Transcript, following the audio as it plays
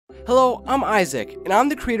Hello, I'm Isaac, and I'm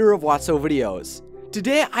the creator of Wotso videos.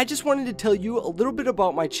 Today, I just wanted to tell you a little bit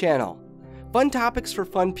about my channel. Fun topics for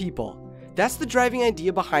fun people. That's the driving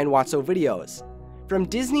idea behind Wotso videos. From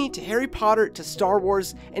Disney to Harry Potter to Star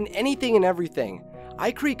Wars and anything and everything,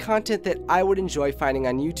 I create content that I would enjoy finding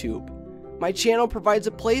on YouTube. My channel provides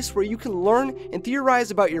a place where you can learn and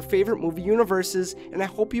theorize about your favorite movie universes, and I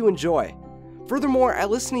hope you enjoy. Furthermore, I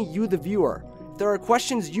listen to you, the viewer. If there are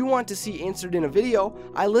questions you want to see answered in a video,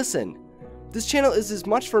 I listen. This channel is as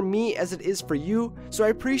much for me as it is for you, so I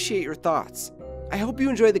appreciate your thoughts. I hope you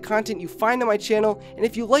enjoy the content you find on my channel, and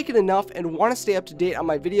if you like it enough and want to stay up to date on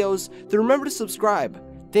my videos, then remember to subscribe.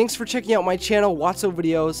 Thanks for checking out my channel, Wotso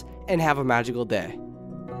Videos, and have a magical day.